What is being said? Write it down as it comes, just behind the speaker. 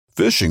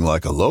Fishing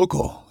like a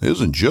local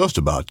isn't just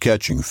about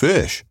catching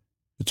fish.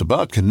 It's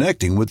about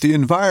connecting with the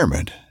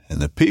environment and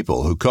the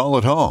people who call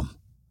it home.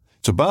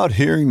 It's about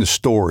hearing the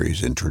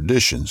stories and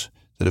traditions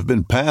that have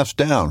been passed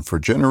down for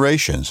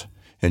generations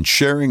and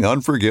sharing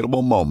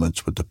unforgettable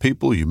moments with the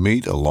people you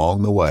meet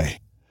along the way.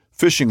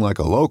 Fishing like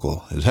a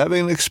local is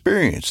having an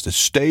experience that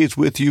stays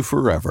with you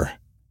forever.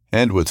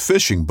 And with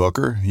Fishing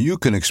Booker, you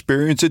can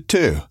experience it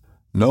too,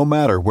 no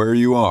matter where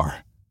you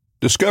are.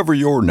 Discover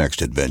your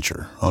next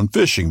adventure on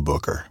Fishing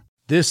Booker.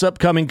 This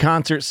upcoming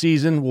concert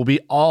season will be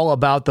all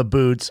about the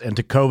boots, and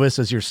Tecovas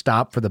is your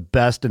stop for the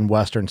best in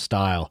Western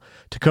style.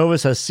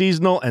 Tecovas has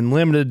seasonal and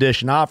limited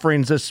edition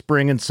offerings this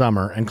spring and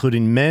summer,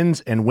 including men's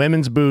and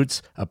women's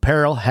boots,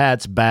 apparel,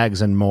 hats,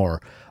 bags, and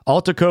more.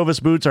 All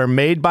Tecovas boots are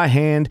made by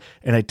hand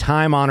in a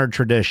time-honored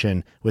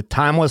tradition with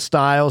timeless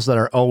styles that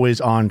are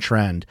always on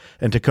trend.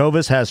 And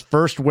Tecovas has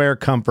first wear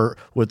comfort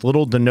with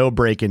little to no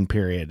break-in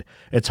period.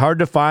 It's hard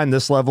to find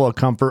this level of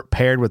comfort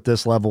paired with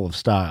this level of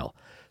style.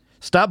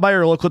 Stop by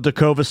your local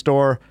Tecovas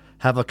store,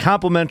 have a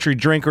complimentary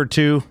drink or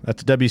two,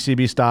 that's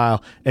WCB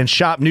style, and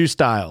shop new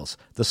styles.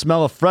 The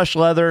smell of fresh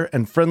leather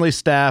and friendly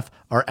staff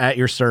are at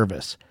your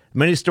service.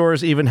 Many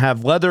stores even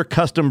have leather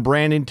custom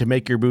branding to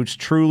make your boots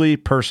truly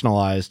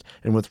personalized.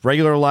 And with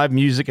regular live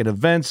music and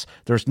events,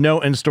 there's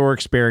no in-store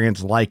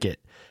experience like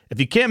it.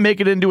 If you can't make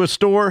it into a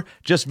store,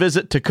 just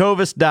visit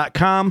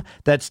tecovas.com.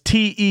 That's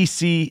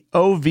TECOVAS.com.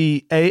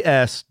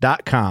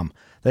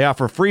 They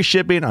offer free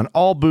shipping on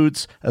all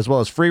boots, as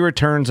well as free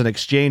returns and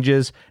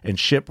exchanges, and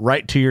ship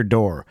right to your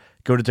door.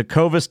 Go to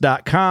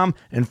tecovas.com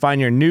and find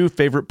your new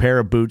favorite pair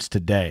of boots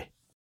today.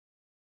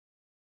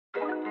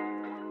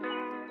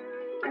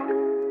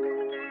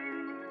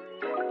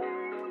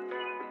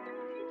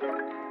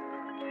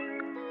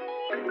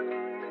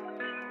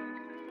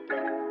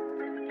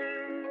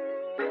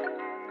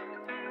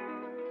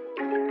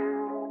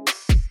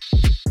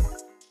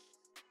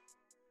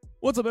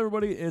 What's up,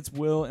 everybody? It's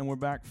Will, and we're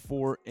back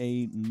for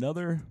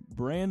another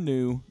brand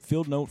new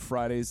Field Note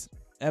Fridays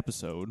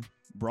episode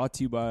brought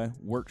to you by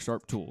Work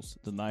Sharp Tools,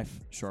 the knife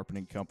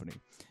sharpening company.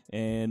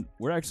 And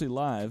we're actually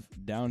live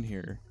down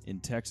here in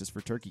Texas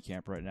for Turkey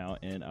Camp right now,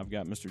 and I've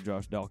got Mr.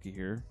 Josh Dalkey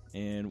here,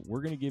 and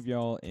we're going to give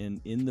y'all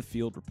an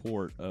in-the-field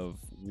report of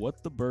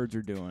what the birds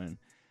are doing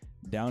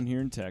down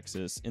here in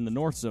Texas, in the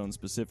North Zone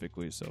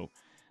specifically. So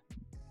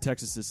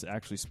Texas is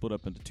actually split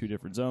up into two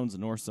different zones, the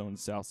North Zone and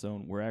South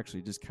Zone. We're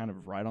actually just kind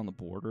of right on the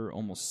border,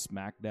 almost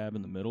smack dab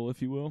in the middle,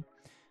 if you will.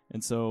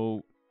 And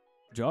so,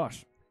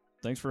 Josh,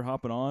 thanks for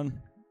hopping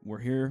on. We're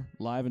here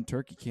live in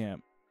Turkey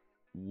Camp.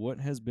 What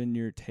has been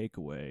your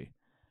takeaway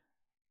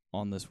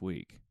on this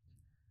week?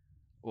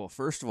 Well,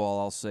 first of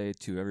all, I'll say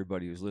to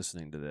everybody who's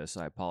listening to this,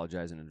 I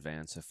apologize in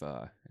advance if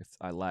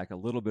I lack a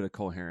little bit of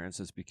coherence.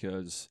 It's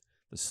because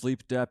the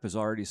sleep dep has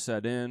already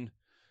set in.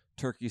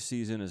 Turkey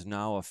season is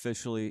now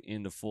officially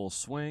into full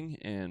swing,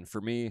 and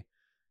for me,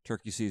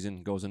 turkey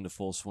season goes into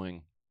full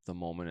swing the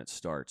moment it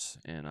starts.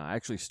 And I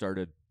actually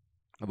started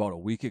about a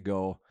week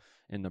ago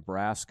in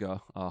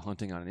Nebraska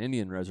hunting on an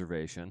Indian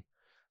reservation,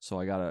 so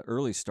I got an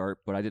early start,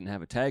 but I didn't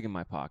have a tag in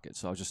my pocket,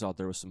 so I was just out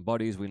there with some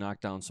buddies. We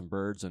knocked down some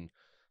birds, and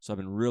so I've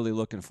been really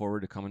looking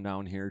forward to coming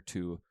down here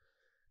to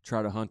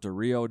try to hunt a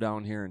Rio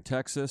down here in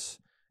Texas.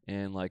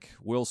 And like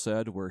Will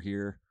said, we're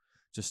here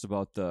just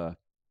about the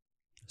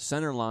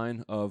center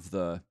line of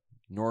the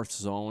North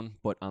Zone,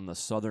 but on the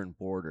southern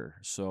border.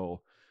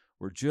 So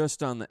we're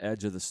just on the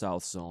edge of the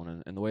South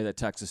Zone. And the way that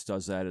Texas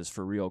does that is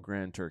for Rio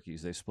Grande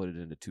turkeys, they split it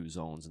into two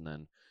zones, and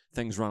then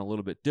things run a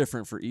little bit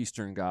different for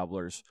eastern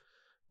gobblers.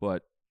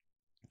 But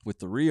with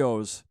the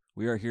Rios,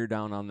 we are here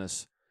down on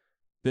this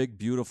big,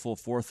 beautiful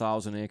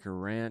 4,000-acre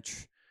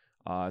ranch.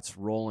 It's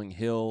rolling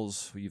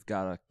hills. You've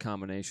got a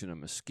combination of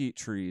mesquite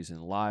trees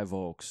and live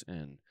oaks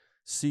and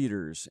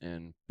cedars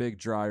and big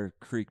dry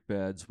creek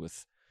beds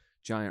with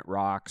giant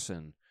rocks,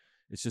 and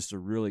it's just a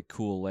really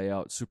cool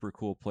layout, super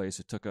cool place.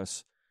 It took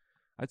us,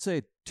 I'd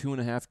say,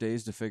 2.5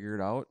 days to figure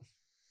it out.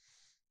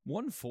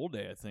 One full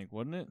day, I think,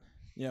 wasn't it?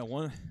 Yeah,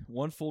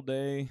 one full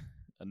day,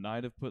 a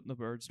night of putting the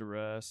birds to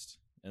rest,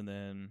 and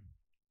then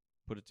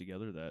put it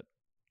together that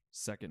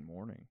second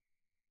morning.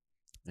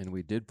 And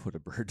we did put a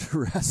bird to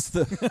rest.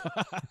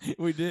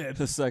 We did.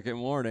 The second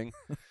morning.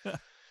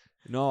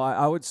 No,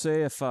 I would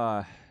say if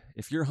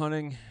you're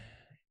hunting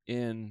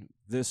in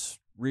this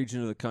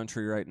region of the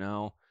country right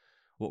now,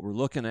 what we're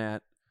looking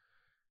at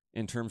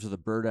in terms of the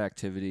bird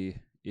activity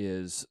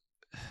is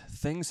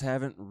things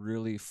haven't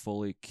really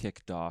fully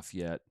kicked off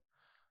yet.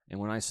 And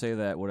when I say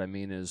that, what I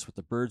mean is with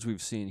the birds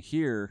we've seen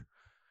here,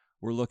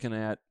 we're looking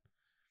at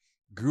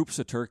groups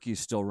of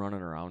turkeys still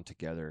running around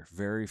together,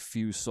 very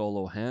few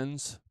solo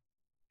hens,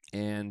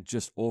 and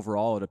just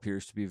overall it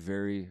appears to be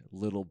very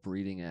little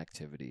breeding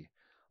activity.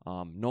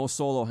 No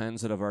solo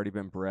hens that have already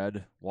been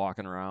bred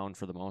walking around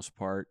for the most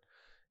part.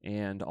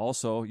 And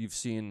also we've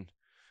seen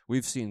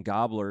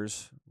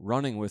gobblers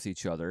running with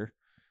each other,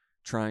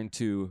 trying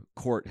to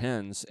court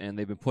hens, and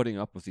they've been putting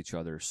up with each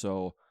other.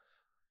 So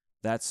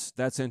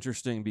that's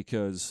interesting,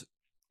 because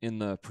in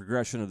the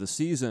progression of the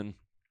season,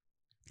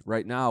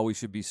 right now we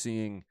should be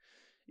seeing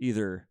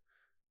either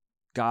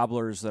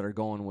gobblers that are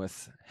going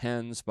with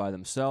hens by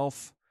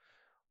themselves,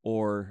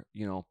 or,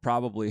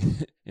 probably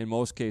in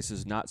most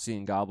cases not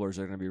seeing gobblers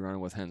that are going to be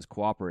running with hens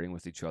cooperating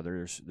with each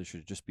other. There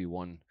should just be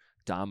one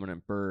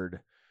dominant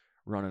bird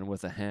running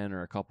with a hen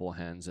or a couple of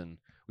hens. And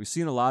we've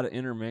seen a lot of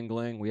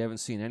intermingling. We haven't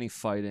seen any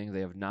fighting.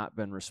 They have not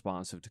been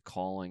responsive to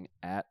calling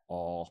at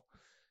all,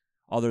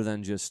 other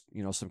than just,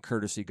 some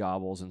courtesy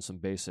gobbles and some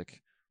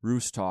basic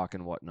roost talk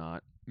and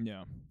whatnot.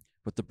 Yeah.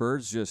 But the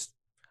birds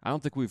I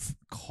don't think we've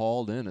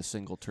called in a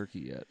single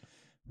turkey yet.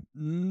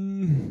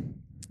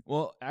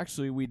 Well,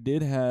 actually, we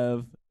did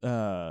have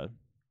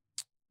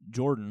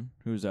Jordan,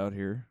 who's out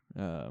here,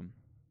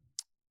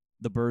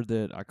 the bird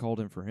that I called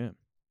in for him.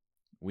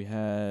 We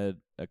had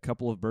a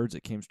couple of birds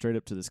that came straight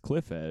up to this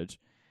cliff edge,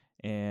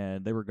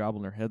 and they were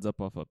gobbling their heads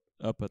up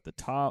at the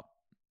top,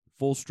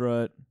 full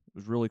strut. It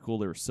was really cool.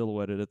 They were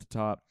silhouetted at the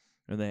top,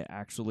 and they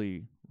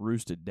actually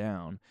roosted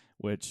down,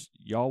 which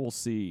y'all will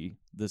see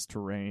this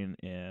terrain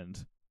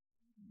and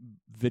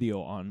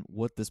video on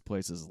what this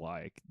place is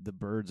like. The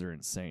birds are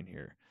insane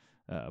here.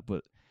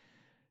 But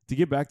to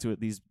get back to it,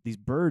 these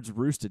birds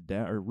roosted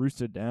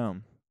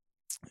down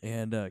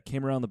and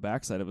came around the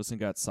backside of us and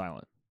got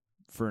silent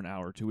for an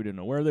hour or two. We didn't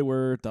know where they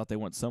were, thought they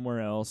went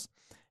somewhere else.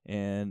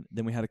 And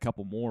then we had a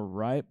couple more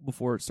right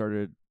before it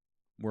started,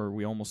 where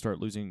we almost started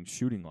losing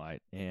shooting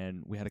light.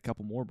 And we had a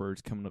couple more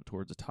birds coming up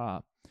towards the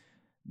top.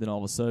 Then all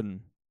of a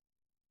sudden,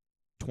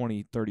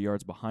 20, 30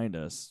 yards behind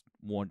us,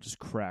 one just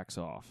cracks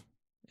off.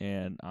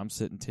 And I'm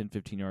sitting 10,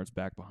 15 yards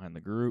back behind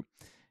the group,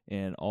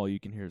 and all you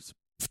can hear is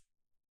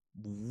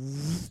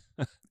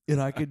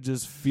and I could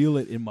just feel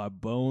it in my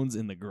bones,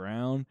 in the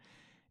ground.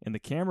 And the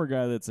camera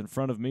guy that's in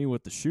front of me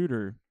with the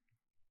shooter,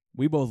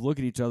 we both look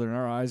at each other and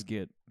our eyes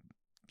get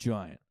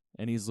giant.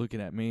 And he's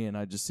looking at me, and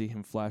I just see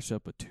him flash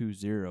up a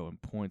 2-0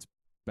 and points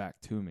back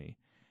to me.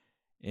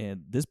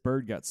 And this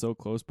bird got so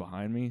close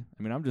behind me.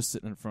 I mean, I'm just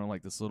sitting in front of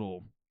like this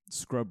little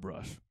scrub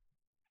brush.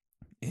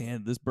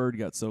 And this bird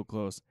got so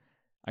close,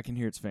 I can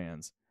hear its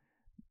fans,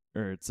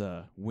 or its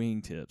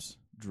wingtips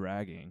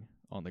dragging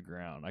on the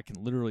ground. I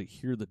can literally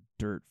hear the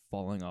dirt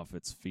falling off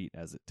its feet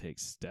as it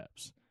takes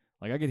steps.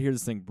 Like, I could hear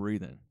this thing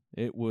breathing.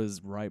 It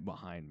was right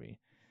behind me.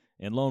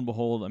 And lo and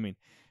behold, I mean,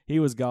 he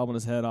was gobbling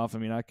his head off. I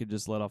mean, I could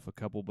just let off a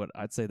couple, but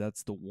I'd say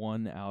that's the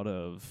one out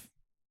of,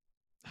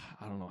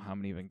 I don't know how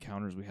many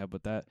encounters we have,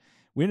 but that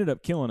we ended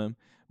up killing him,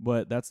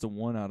 but that's the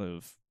one out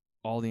of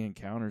all the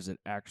encounters that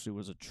actually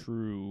was a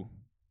true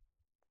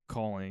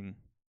calling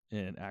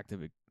and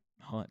active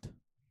hunt.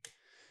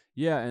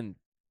 Yeah, and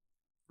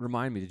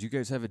remind me, did you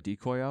guys have a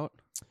decoy out?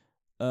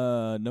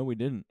 No, we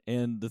didn't.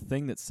 And the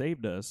thing that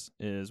saved us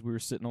is we were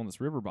sitting on this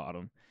river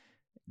bottom,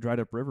 dried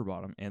up river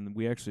bottom, and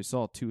we actually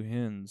saw two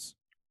hens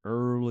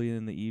early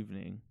in the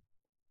evening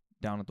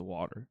down at the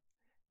water.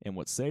 And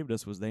what saved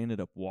us was they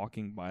ended up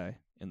walking by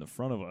in the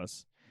front of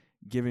us,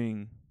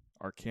 giving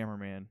our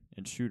cameraman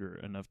and shooter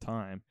enough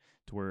time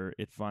to where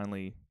it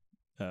finally,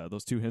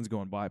 those two hens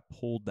going by,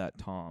 pulled that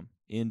tom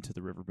into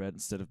the riverbed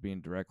instead of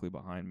being directly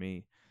behind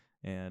me.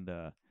 And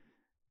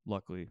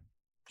luckily,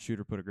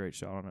 shooter put a great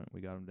shot on it.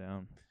 We got him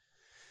down.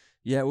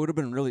 Yeah, it would have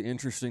been really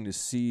interesting to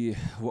see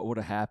what would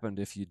have happened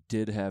if you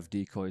did have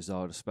decoys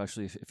out,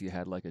 especially if you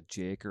had like a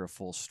Jake or a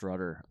full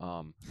strutter.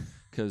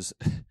 Because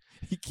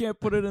you can't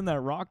put it in that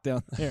rock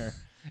down there.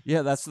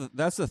 Yeah, that's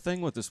the thing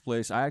with this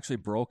place. I actually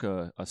broke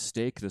a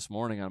stake this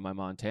morning on my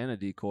Montana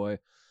decoy.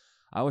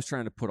 I was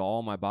trying to put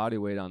all my body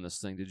weight on this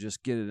thing to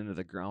just get it into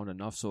the ground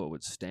enough so it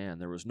would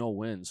stand. There was no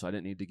wind, so I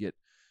didn't need to get,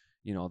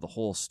 the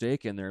whole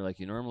stake in there like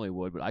you normally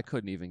would, but I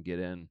couldn't even get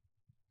in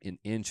an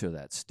inch of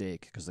that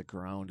stake because the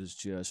ground is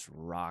just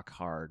rock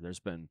hard. There's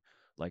been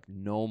like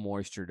no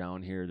moisture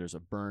down here. There's a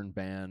burn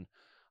ban.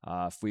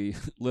 If we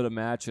lit a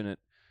match and it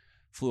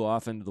flew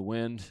off into the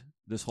wind,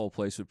 this whole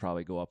place would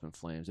probably go up in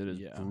flames. It is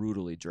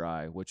brutally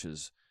dry, which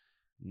is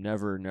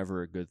never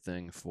a good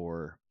thing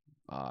for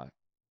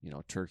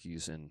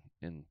turkeys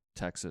in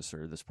Texas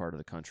or this part of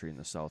the country in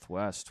the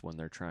Southwest when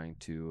they're trying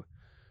to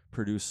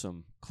produce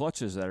some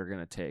clutches that are going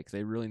to take.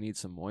 They really need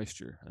some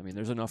moisture. I mean,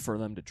 there's enough for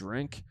them to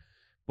drink,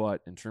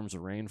 but in terms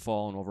of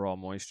rainfall and overall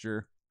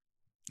moisture,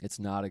 it's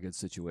not a good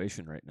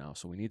situation right now.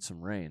 So we need some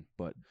rain.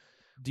 But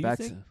do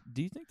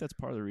you think that's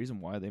part of the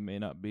reason why they may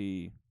not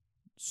be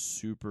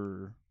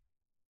super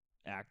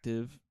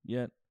active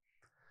yet?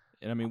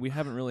 And I mean, we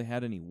haven't really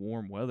had any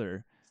warm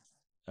weather.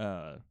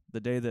 The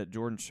day that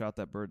Jordan shot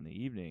that bird in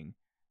the evening,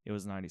 it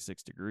was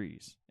 96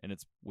 degrees, and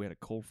we had a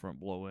cold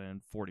front blow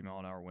in,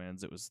 40-mile-an-hour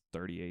winds. It was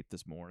 38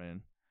 this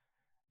morning,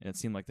 and it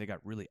seemed like they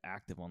got really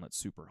active on that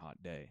super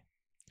hot day.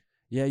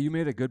 Yeah, you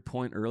made a good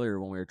point earlier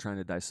when we were trying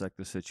to dissect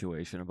the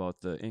situation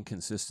about the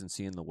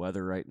inconsistency in the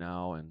weather right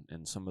now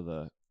and some of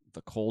the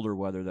colder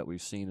weather that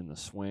we've seen in the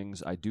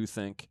swings. I do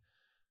think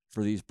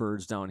for these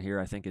birds down here,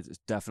 I think it's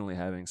definitely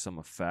having some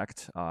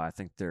effect. I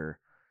think they're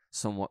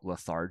somewhat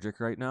lethargic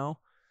right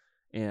now.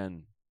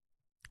 And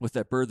with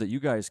that bird that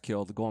you guys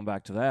killed, going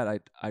back to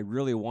that, I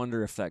really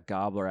wonder if that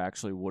gobbler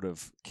actually would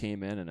have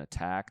came in and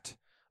attacked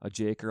a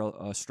Jake or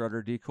a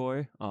strutter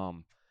decoy.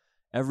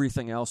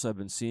 Everything else I've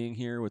been seeing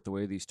here with the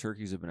way these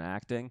turkeys have been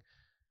acting,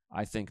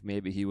 I think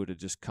maybe he would have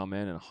just come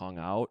in and hung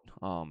out.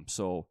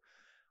 So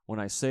when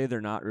I say we're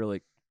not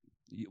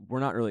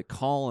really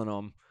calling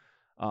them,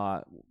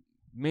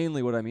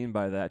 mainly what I mean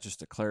by that, just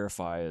to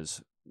clarify,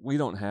 is we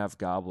don't have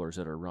gobblers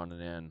that are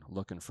running in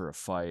looking for a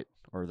fight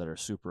or that are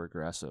super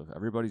aggressive.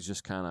 Everybody's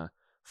just kind of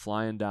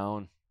flying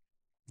down,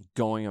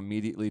 going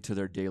immediately to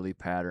their daily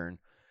pattern.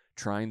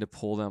 Trying to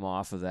pull them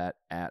off of that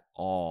at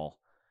all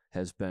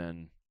has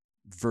been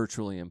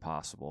virtually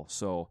impossible.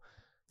 So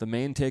the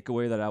main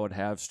takeaway that I would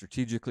have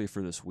strategically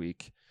for this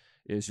week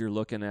is you're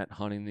looking at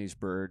hunting these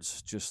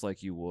birds just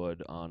like you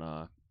would on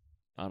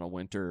a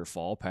winter or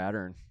fall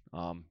pattern.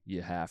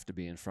 You have to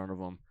be in front of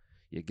them.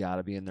 You got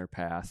to be in their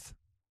path,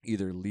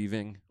 either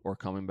leaving or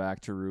coming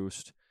back to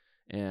roost.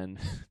 And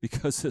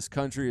because this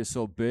country is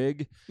so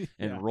big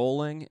and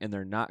rolling, and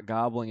they're not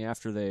gobbling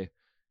after they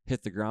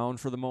hit the ground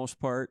for the most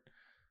part,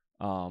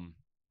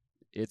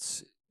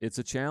 it's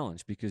a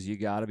challenge because you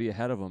got to be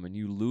ahead of them, and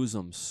you lose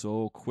them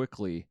so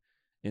quickly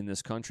in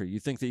this country. You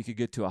think that you could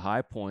get to a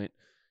high point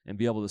and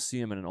be able to see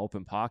them in an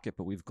open pocket,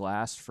 but we've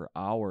glassed for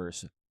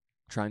hours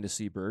trying to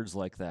see birds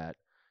like that,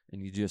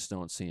 and you just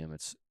don't see them.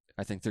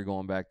 I think they're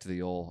going back to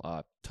the old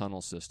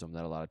tunnel system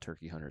that a lot of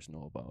turkey hunters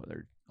know about.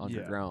 They're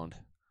underground.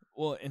 Yeah.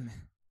 Well, and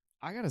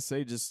I gotta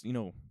say, just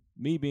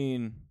me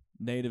being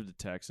native to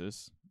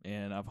Texas,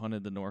 and I've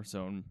hunted the North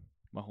Zone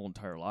my whole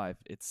entire life,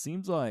 it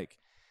seems like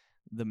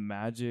the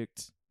magic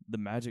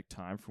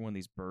time for when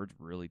these birds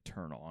really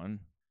turn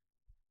on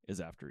is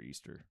after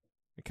Easter.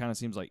 It kind of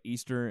seems like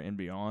Easter and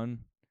beyond,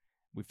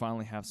 we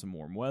finally have some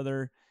warm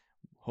weather,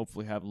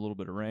 hopefully have a little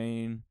bit of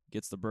rain,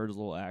 gets the birds a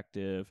little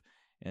active,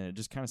 and it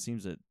just kind of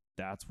seems that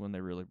that's when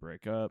they really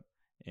break up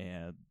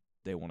and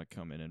they want to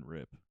come in and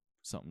rip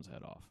something's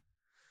head off.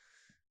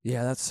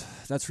 Yeah,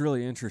 that's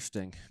really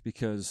interesting,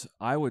 because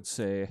I would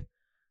say,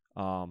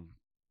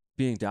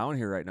 being down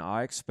here right now,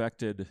 I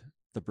expected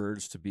the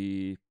birds to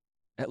be,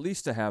 at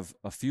least to have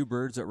a few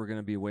birds that were going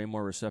to be way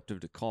more receptive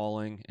to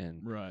calling,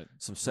 and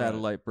some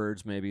satellite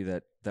birds maybe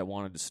that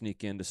wanted to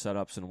sneak into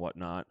setups and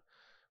whatnot,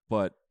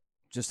 but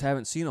just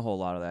haven't seen a whole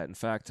lot of that. In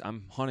fact,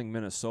 I'm hunting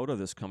Minnesota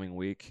this coming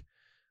week.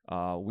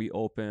 We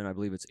open, I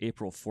believe it's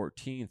April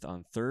 14th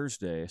on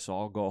Thursday, so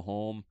I'll go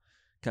home,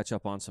 catch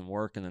up on some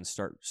work, and then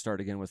start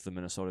again with the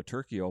Minnesota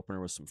turkey opener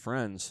with some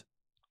friends.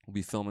 We'll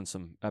be filming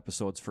some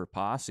episodes for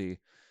Posse,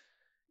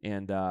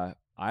 and I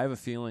have a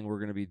feeling we're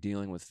going to be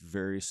dealing with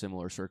very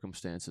similar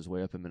circumstances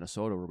way up in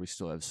Minnesota where we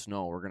still have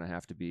snow. We're going to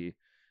have to be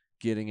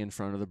getting in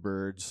front of the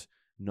birds,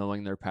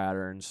 knowing their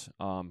patterns,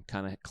 kind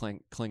of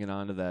clinging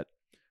on to that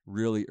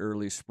really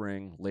early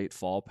spring, late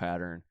fall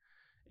pattern.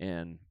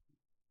 And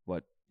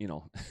what,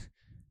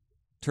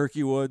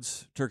 turkey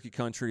woods, turkey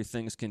country,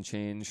 things can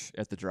change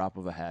at the drop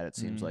of a hat, it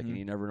seems like, and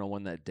you never know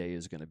when that day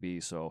is going to be.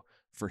 So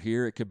for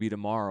here, it could be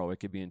tomorrow, it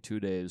could be in 2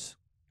 days.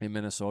 In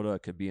Minnesota,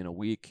 it could be in a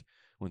week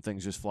when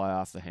things just fly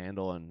off the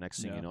handle, and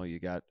next thing you know, you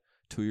got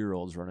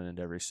 2-year-olds running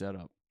into every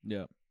setup.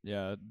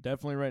 Yeah,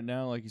 definitely right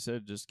now, like you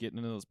said, just getting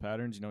into those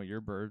patterns.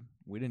 Your bird,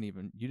 you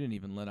didn't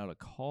even let out a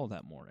call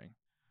that morning.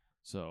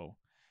 So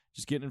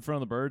just getting in front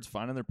of the birds,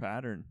 finding their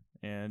pattern,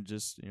 and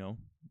just,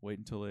 wait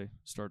until they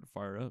start to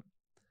fire up.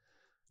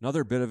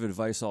 Another bit of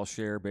advice I'll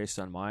share based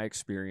on my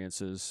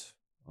experiences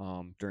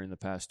during the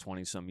past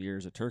 20-some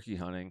years of turkey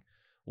hunting.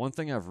 One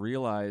thing I've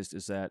realized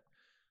is that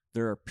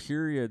there are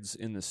periods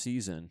in the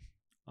season,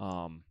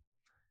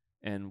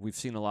 and we've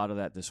seen a lot of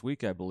that this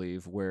week, I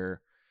believe,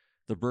 where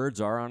the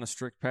birds are on a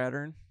strict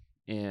pattern,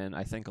 and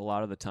I think a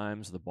lot of the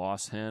times the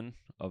boss hen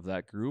of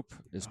that group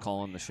is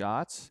calling the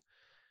shots,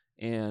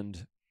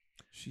 and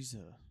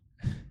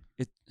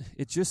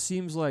it just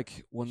seems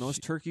like when those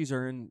turkeys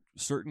are in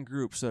certain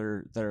groups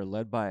that are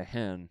led by a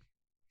hen,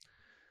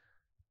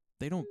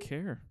 they don't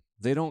care.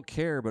 They don't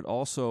care, but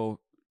also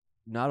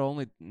not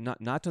only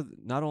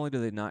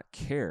do they not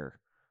care,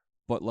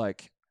 but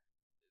like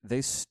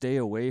they stay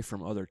away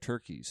from other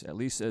turkeys, at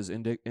least as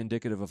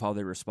indicative of how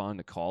they respond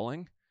to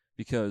calling,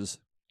 because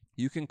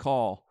you can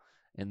call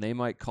and they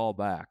might call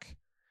back,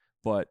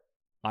 but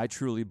I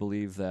truly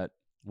believe that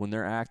when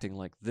they're acting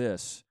like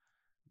this,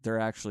 they're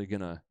actually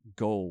going to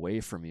go away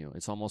from you.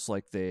 It's almost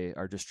like they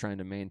are just trying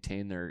to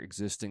maintain their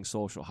existing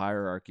social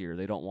hierarchy, or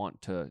they don't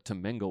want to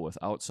mingle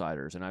with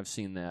outsiders. And I've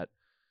seen that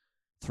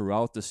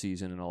throughout the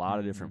season in a lot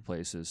of different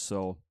places.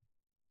 So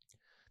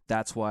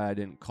that's why I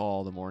didn't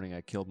call the morning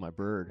I killed my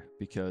bird,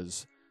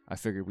 because I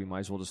figured we might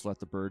as well just let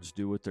the birds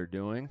do what they're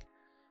doing.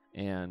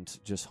 And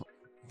just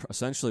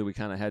essentially we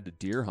kind of had to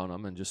deer hunt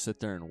them and just sit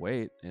there and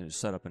wait and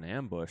just set up an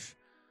ambush.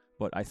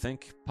 But I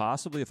think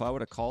possibly if I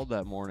would have called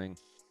that morning,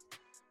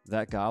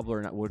 that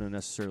gobbler wouldn't have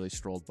necessarily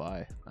strolled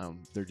by.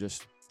 They're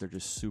just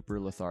super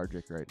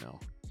lethargic right now.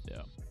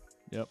 Yeah.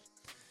 Yep.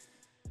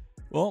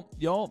 Well,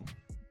 y'all,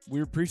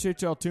 we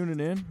appreciate y'all tuning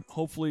in.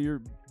 Hopefully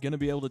you're going to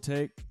be able to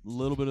take a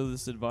little bit of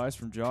this advice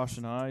from Josh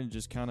and I and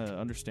just kind of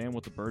understand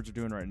what the birds are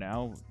doing right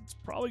now. It's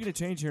probably going to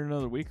change here in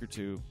another week or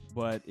two,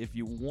 but if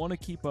you want to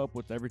keep up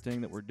with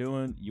everything that we're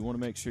doing, you want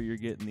to make sure you're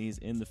getting these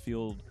in the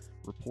field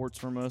reports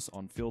from us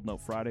on Field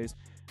Note Fridays.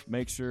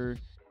 Make sure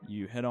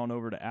you head on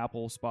over to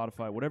Apple,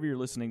 Spotify, whatever your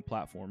listening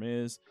platform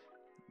is.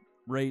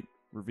 Rate,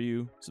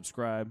 review,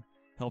 subscribe.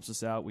 Helps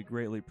us out. We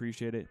greatly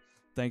appreciate it.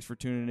 Thanks for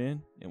tuning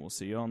in, and we'll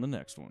see you on the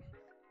next one.